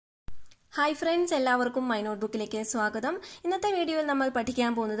Hi friends, എല്ലാവർക്കും mynotebookലേക്ക് സ്വാഗതം. ഇന്നത്തെ വീഡിയോയിൽ നമ്മൾ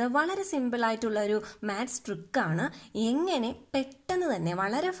പഠിക്കാൻ പോകുന്നത് വളരെ സിമ്പിൾ ആയിട്ടുള്ള ഒരു മാത്സ് ട്രിക്ക് ആണ്. എങ്ങനെ പെട്ടെന്ന് തന്നെ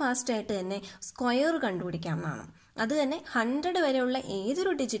വളരെ ഫാസ്റ്റ് ആയിട്ട് തന്നെ സ്ക്വയർ കണ്ടുപിടിക്കാം എന്നാണ്. അത് തന്നെ 100 വരെയുള്ള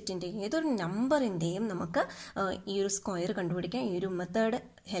ഏതൊരു ഡിജിറ്റിന്റെയും ഏതൊരു നമ്പറിന്റെയും നമുക്ക് ഈ ഒരു സ്ക്വയർ കണ്ടുപിടിക്കാൻ ഈ ഒരു മെത്തേഡ്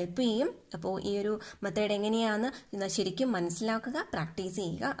ഹെൽപ്പ് ചെയ്യും. അപ്പോൾ ഈ ഒരു മെത്തേഡ് എങ്ങനെയാണെന്ന് ശരിക്കും മനസ്സിലാക്കുക, പ്രാക്ടീസ്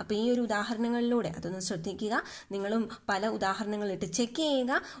ചെയ്യുക. അപ്പോൾ ഈ ഒരു ഉദാഹരണങ്ങളിലൂടെ അതൊന്ന് ശ്രദ്ധിക്കുക. നിങ്ങളും പല ഉദാഹരണങ്ങളിട്ട് ചെക്ക്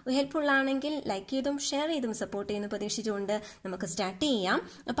ചെയ്യുക. ഹെൽപ്ഫുൾ ആണെങ്കിൽ ലൈക്ക് ചെയ്തും ഷെയർ ചെയ്തും സപ്പോർട്ട് ചെയ്യുന്ന പ്രതീക്ഷിച്ചുകൊണ്ട് നമുക്ക് സ്റ്റാർട്ട് ചെയ്യാം.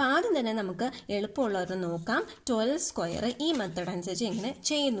 അപ്പോൾ ആദ്യം തന്നെ നമുക്ക് എളുപ്പമുള്ളവർ നോക്കാം. 12 സ്ക്വയർ ഈ മെത്തേഡ് അനുസരിച്ച് എങ്ങനെ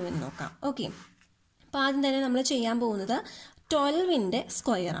ചെയ്യുന്നു എന്ന് നോക്കാം. ഓക്കെ, അപ്പോൾ ആദ്യം തന്നെ നമ്മൾ ചെയ്യാൻ പോകുന്നത് 12ന്റെ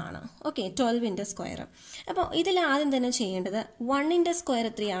സ്ക്വയർ ആണ്. Okay, 12ന്റെ square. അപ്പോൾ ഇതിൽ ആദ്യം തന്നെ ചെയ്യേണ്ടത് 1ന്റെ സ്ക്വയർ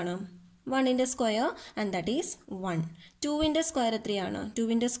എത്രയാണ്? 1ന്റെ square and that is 1. 2ന്റെ square എത്രയാണ്?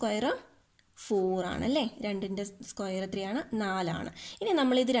 2ന്റെ സ്ക്വയർ 4 ആണ് അല്ലേ. 2ന്റെ സ്ക്വയർ എത്രയാണ്? 4 ആണ്. ഇനി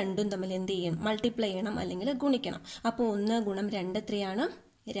നമ്മൾ ഇത് രണ്ടും തമ്മിൽ എന്ത് ചെയ്യും? മൾട്ടിപ്ലൈ ചെയ്യണം അല്ലെങ്കിൽ ഗുണിക്കണം. അപ്പോൾ 1 ഗുണം 2 എത്രയാണ്?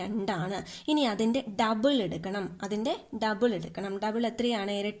 2 ആണ്. ഇനി അതിൻ്റെ ഡബിൾ എടുക്കണം. ഡബിൾ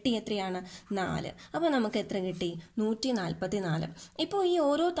എത്രയാണ്? ഇരട്ടി എത്രയാണ്? 4. അപ്പോൾ നമുക്ക് എത്ര കിട്ടി? 144. ഇപ്പോൾ ഈ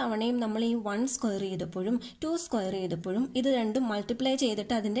ഓരോ തവണയും നമ്മൾ ഈ 1 സ്ക്വയർ ചെയ്തപ്പോഴും 2 സ്ക്വയർ ചെയ്തപ്പോഴും ഇത് രണ്ടും മൾട്ടിപ്ലൈ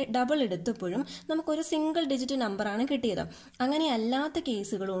ചെയ്തിട്ട് അതിൻ്റെ ഡബിൾ എടുത്തപ്പോഴും നമുക്കൊരു സിംഗിൾ ഡിജിറ്റ് നമ്പറാണ് കിട്ടിയത്. അങ്ങനെ അല്ലാത്ത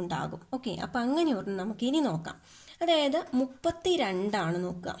കേസുകളും ഉണ്ടാകും. ഓക്കെ, അപ്പോൾ അങ്ങനെ ഒരെണ്ണം നമുക്ക് ഇനി നോക്കാം. അതായത് 32 ആണ്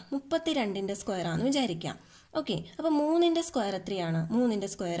നോക്കുക. 32ന്റെ സ്ക്വയർ ആണെന്ന് വിചാരിക്കാം. ഓക്കെ, അപ്പോൾ 3ന്റെ സ്ക്വയർ എത്രയാണ്? 3ന്റെ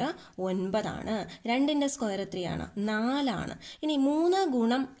സ്ക്വയർ 9 ആണ്. 2ന്റെ സ്ക്വയർ എത്രയാണ്? 4 ആണ്. ഇനി 3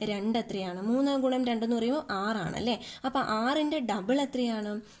 ഗുണം 2 എത്രയാണ്? 3 ഗുണം 2 എന്ന് പറയുമ്പോൾ 6 ആണ് അല്ലേ. അപ്പോൾ 6ന്റെ ഡബിൾ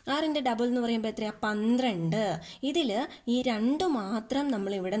എത്രയാണ്? 6ന്റെ ഡബിൾ എന്ന് പറയുമ്പോൾ എത്രയാണ്? 12. ഇതിൽ ഈ 2 മാത്രം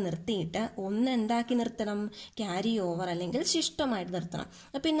നമ്മൾ ഇവിടെ നിർത്തിയിട്ട് 1 എന്താക്കി നിർത്തണം? ക്യാരി ഓവർ അല്ലെങ്കിൽ ശിഷ്ടമായിട്ട് നിർത്തണം.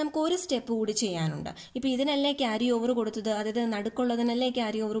 അപ്പോൾ ഇനി നമുക്ക് ഒരു സ്റ്റെപ്പ് കൂടി ചെയ്യാനുണ്ട്. ഇപ്പോൾ ഇതിനല്ലേ ക്യാരി ഓവർ കൊടുത്തത്, അതായത് നടുക്കുള്ളതിനല്ലേ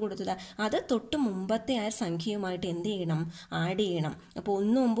ക്യാരി ഓവർ കൊടുത്തത്. അത് തൊട്ട് മുമ്പത്തെ ആ സംഖ്യയുമായിട്ട് എന്ത് ചെയ്യണം? ആഡ് ചെയ്യണം. അപ്പോൾ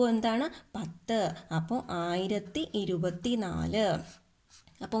 1 9 എന്താണ്? 10. അപ്പോൾ 1024.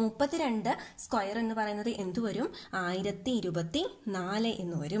 അപ്പോൾ 32 സ്ക്വയർ എന്ന് പറയുന്നത് എന്ത് വരും? 1024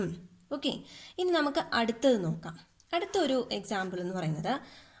 എന്ന് വരും. ഓക്കെ, ഇനി നമുക്ക് അടുത്തത് നോക്കാം. അടുത്തൊരു എക്സാമ്പിൾ എന്ന് പറയുന്നത്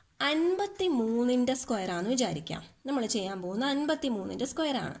 53ന്റെ സ്ക്വയർ ആണെന്ന് വിചാരിക്കാം. നമ്മൾ ചെയ്യാൻ പോകുന്ന 53ന്റെ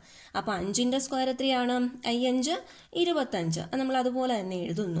സ്ക്വയർ ആണ്. അപ്പോൾ 5ന്റെ സ്ക്വയർ എത്രയാണ്? 5 25. നമ്മൾ അതുപോലെ തന്നെ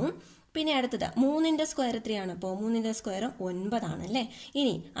എഴുതുന്നു. പിന്നെ അടുത്തത് 3ന്റെ സ്ക്വയർ എത്രയാണ്? അപ്പോൾ 3ന്റെ സ്ക്വയർ 9 ആണല്ലേ.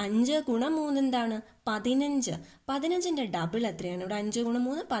 ഇനി 5 ഗുണം 3 എന്താണ്? 15. 15ന്റെ ഡബിൾ എത്രയാണ്? ഇവിടെ 5 ഗുണം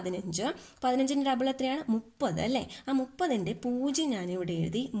 3 15. 15ന്റെ ഡബിൾ എത്രയാണ്? 30 അല്ലേ. ആ 30ന്റെ 0 ഞാനിവിടെ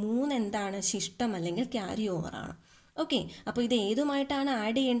എഴുതി. 3 എന്താണ്? ശിഷ്ടം അല്ലെങ്കിൽ ക്യാരി ഓവർ ആണ്. ഓക്കെ, അപ്പോൾ ഇത് ഏതുമായിട്ടാണ്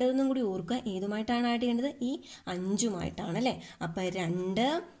ആഡ് ചെയ്യേണ്ടതെന്നും കൂടി ഓർക്കുക. ഏതുമായിട്ടാണ് ആഡ് ചെയ്യേണ്ടത്? ഈ 5ഉമായിട്ടാണ് അല്ലേ. അപ്പോൾ 2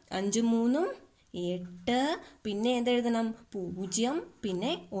 5 3 8, പിന്നെ എന്തെഴുതണം? 0,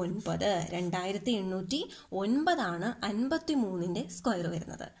 പിന്നെ 9. 2809 ആണ് 53ന്റെ സ്ക്വയർ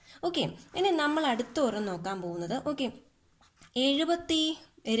വരുന്നത്. ഓക്കെ, ഇനി നമ്മൾ അടുത്ത ഒരെണ്ണം നോക്കാൻ പോകുന്നത്. ഓക്കെ,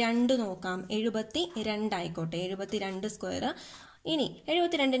 72 നോക്കാം. 72 ആയിക്കോട്ടെ. 72 സ്ക്വയർ. ഇനി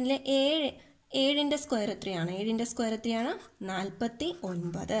 72ലെ 7ന്റെ സ്ക്വയർ എത്രയാണ്? 7ന്റെ സ്ക്വയർ എത്രയാണ്?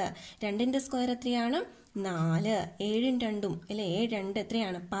 49. 2ന്റെ സ്ക്വയർ എത്രയാണ്? 4. 7ഉം 2ഉം അല്ലേ. 7 2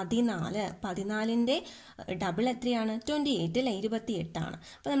 എത്രയാണ്? 14. 14ന്റെ ഡബിൾ എത്രയാണ്? 28 അല്ലേ. 28 ആണ്.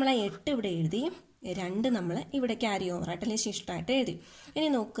 അപ്പോൾ നമ്മൾ ആ 8 ഇവിടെ എഴുതി. 2 നമ്മൾ ഇവിടെ ക്യാരി ഓവർ ആയിട്ട് അല്ലെങ്കിൽ ശിഷ്ടമായിട്ട് എഴുതി. ഇനി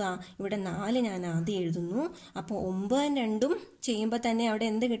നോക്കുക, ഇവിടെ 4 ഞാൻ ആദ്യം എഴുതുന്നു. അപ്പോൾ 9ഉം 2ഉം ചെയ്യുമ്പോൾ തന്നെ അവിടെ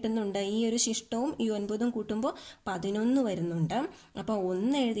എന്ത് കിട്ടുന്നുണ്ട്? ഈ ഒരു ശിഷ്ടവും ഈ 9ഉം കൂട്ടുമ്പോൾ 11 വരുന്നുണ്ട്. അപ്പോൾ 1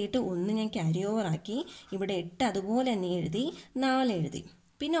 എഴുതിയിട്ട് 1 ഞാൻ ക്യാരി ഓവർ ആക്കി. ഇവിടെ 8 അതുപോലെ തന്നെ എഴുതി. 4 എഴുതി.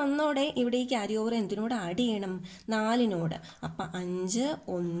 പിന്നെ ഒന്നോടെ ഇവിടെ ഈ ക്യാരി ഓവർ എന്തിനോട് ആഡ് ചെയ്യണം? 4നോട്. അപ്പം 5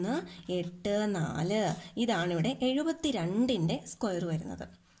 1 8 4. ഇതാണ് ഇവിടെ 72ന്റെ സ്ക്വയർ വരുന്നത്.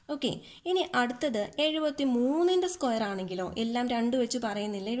 ഓക്കെ, ഇനി അടുത്തത് 73ന്റെ സ്ക്വയർ ആണെങ്കിലോ, എല്ലാം 2 വെച്ച്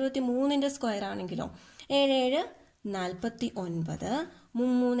പറയുന്നില്ല. 73ന്റെ സ്ക്വയർ ആണെങ്കിലോ 7 7 49.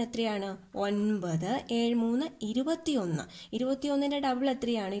 3 എത്രയാണ്? 9. 7 3 21. 21ന്റെ ഡബിൾ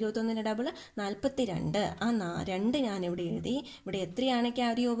എത്രയാണ്? 21ന്റെ ഡബിൾ 42. ആ 2 ഞാൻ ഇവിടെ എഴുതി. ഇവിടെ എത്രയാണ്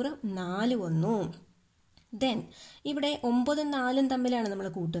ക്യാരി ഓവർ? 4 വന്നു. ദെൻ ഇവിടെ 9ഉം 4ഉം തമ്മിലാണ് നമ്മൾ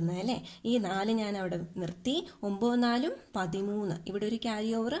കൂട്ടുന്നത് അല്ലേ. ഈ 4 ഞാൻ അവിടെ നിർത്തി. 9 4 13. ഇവിടെ ഒരു ക്യാരി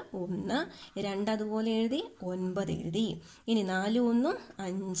ഓവർ 1. 2 അതുപോലെ എഴുതി. 9 എഴുതി. ഇനി 4 1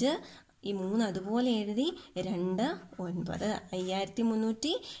 5. ഈ 3 അതുപോലെ എഴുതി. 2 9.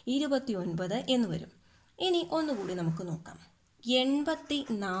 5329 എന്ന് വരും. ഇനി ഒന്നുകൂടി നമുക്ക് നോക്കാം.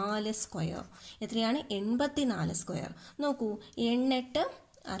 84 സ്ക്വയർ എത്രയാണ്? 84 സ്ക്വയർ. നോക്കൂ, 8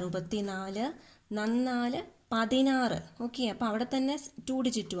 64, 4 16. ഓക്കെ, അപ്പോൾ അവിടെ തന്നെ 2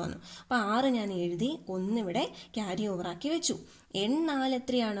 ഡിജിറ്റ് വന്നു. അപ്പോൾ 6 ഞാൻ എഴുതി, 1 ഇവിടെ ക്യാരി ഓവർ ആക്കി വെച്ചു. n4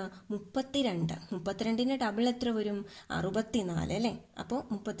 എത്രയാണ്? 32. 32ന്റെ ഡബിൾ എത്ര വരും? 64 അല്ലേ? അപ്പോൾ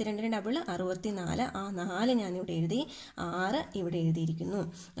 32ന്റെ ഡബിൾ 64. ആ 4 ഞാനിവിടെ എഴുതി, 6 ഇവിടെ എഴുതിയിരിക്കുന്നു.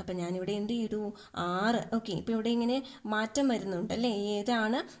 അപ്പം ഞാനിവിടെ എന്ത് ചെയ്തു? 6. ഓക്കെ, ഇപ്പോൾ ഇവിടെ ഇങ്ങനെ മാറ്റം വരുന്നുണ്ട് അല്ലേ?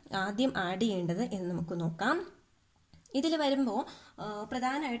 ഏതാണ് ആദ്യം ആഡ് ചെയ്യേണ്ടത് എന്ന് നമുക്ക് നോക്കാം. ഇതിൽ വരുമ്പോൾ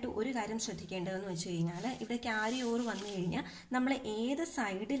പ്രധാനമായിട്ട് ഒരു കാര്യം ശ്രദ്ധിക്കേണ്ടതെന്ന് വെച്ച് കഴിഞ്ഞാൽ, ഇവിടെ ക്യാരി ഓവർ വന്നു കഴിഞ്ഞാൽ നമ്മൾ ഏത്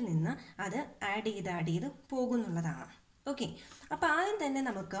സൈഡിൽ നിന്ന് അത് ആഡ് ചെയ്ത് പോകുന്നുള്ളതാണ്. ഓക്കെ, അപ്പോൾ ആദ്യം തന്നെ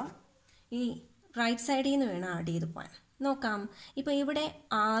നമുക്ക് ഈ റൈറ്റ് സൈഡിൽ നിന്ന് വേണം ആഡ് ചെയ്ത് പോകാൻ. നോക്കാം. ഇപ്പോൾ ഇവിടെ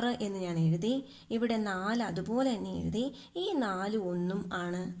 6 എന്ന് ഞാൻ എഴുതി, ഇവിടെ 4 അതുപോലെ തന്നെ എഴുതി. ഈ 4 1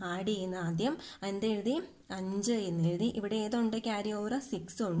 ആണ് ആഡ് ചെയ്യുന്ന. ആദ്യം എന്തെഴുതി? 5 എന്ന് എഴുതി. ഇവിടെ ഏതുണ്ട്? ക്യാരി ഓവർ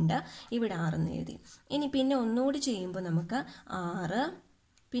 6 ഉണ്ട്. ഇവിടെ 6 എന്ന് എഴുതി. ഇനി പിന്നെ ഒന്നുകൂടി ചെയ്യുമ്പോൾ നമുക്ക് 6,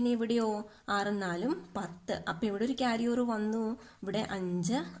 പിന്നെ ഇവിടെയോ 6 4 10. അപ്പോൾ ഇവിടെ ഒരു ക്യാരി ഓവർ വന്നു. ഇവിടെ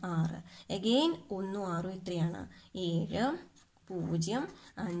 5 6. എഗെയിൻ 1 6 എത്രയാണ്? 7 0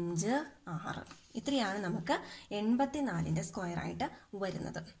 5 6. ഇത്രയാണ് നമുക്ക് 84ന്റെ സ്ക്വയർ ആയിട്ട്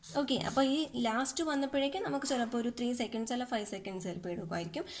വരുന്നത്. ഓക്കെ, അപ്പോൾ ഈ ലാസ്റ്റ് വന്നപ്പോഴേക്കും നമുക്ക് ചിലപ്പോൾ ഒരു 3 സെക്കൻഡ്സ് അല്ല 5 സെക്കൻഡ്സ് ചിലപ്പോൾ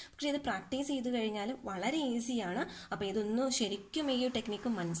എടുക്കുമായിരിക്കും. പക്ഷേ ഇത് പ്രാക്ടീസ് ചെയ്ത് കഴിഞ്ഞാൽ വളരെ ഈസിയാണ്. അപ്പോൾ ഇതൊന്ന് ശരിക്കും ഈ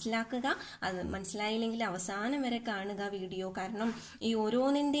ടെക്നിക്ക് മനസ്സിലാക്കുക. അത് മനസ്സിലായില്ലെങ്കിൽ അവസാനം വരെ കാണുക വീഡിയോ. കാരണം ഈ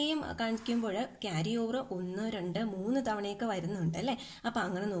ഓരോന്നിൻ്റെയും കാണിക്കുമ്പോൾ ക്യാരി ഓവർ 1 2 3 തവണയൊക്കെ വരുന്നുണ്ട് അല്ലേ? അപ്പോൾ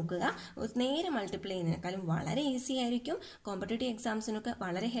അങ്ങനെ നോക്കുക. നേരെ മൾട്ടിപ്ലൈ ചെയ്യുന്നതിനേക്കാളും വളരെ ഈസി ആയിരിക്കും. കോമ്പറ്റേറ്റീവ് എക്സാംസിനൊക്കെ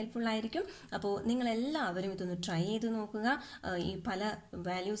വളരെ ഹെൽപ്ഫുൾ ആയിരിക്കും. അപ്പോൾ നിങ്ങളെല്ലാവരും ഇതൊന്ന് ട്രൈ ചെയ്ത് നോക്കുക. ഈ പല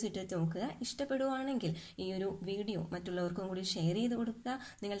വാല്യൂസ് ഇട്ടിട്ട് നോക്കുക. ഇഷ്ടപ്പെടുവാണെങ്കിൽ ഈ ഒരു വീഡിയോ മറ്റുള്ളവർക്കും കൂടി ഷെയർ ചെയ്ത് കൊടുക്കുക.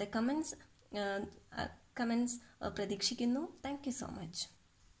 നിങ്ങളുടെ കമൻസ് പ്രതീക്ഷിക്കുന്നു. Thank you so much.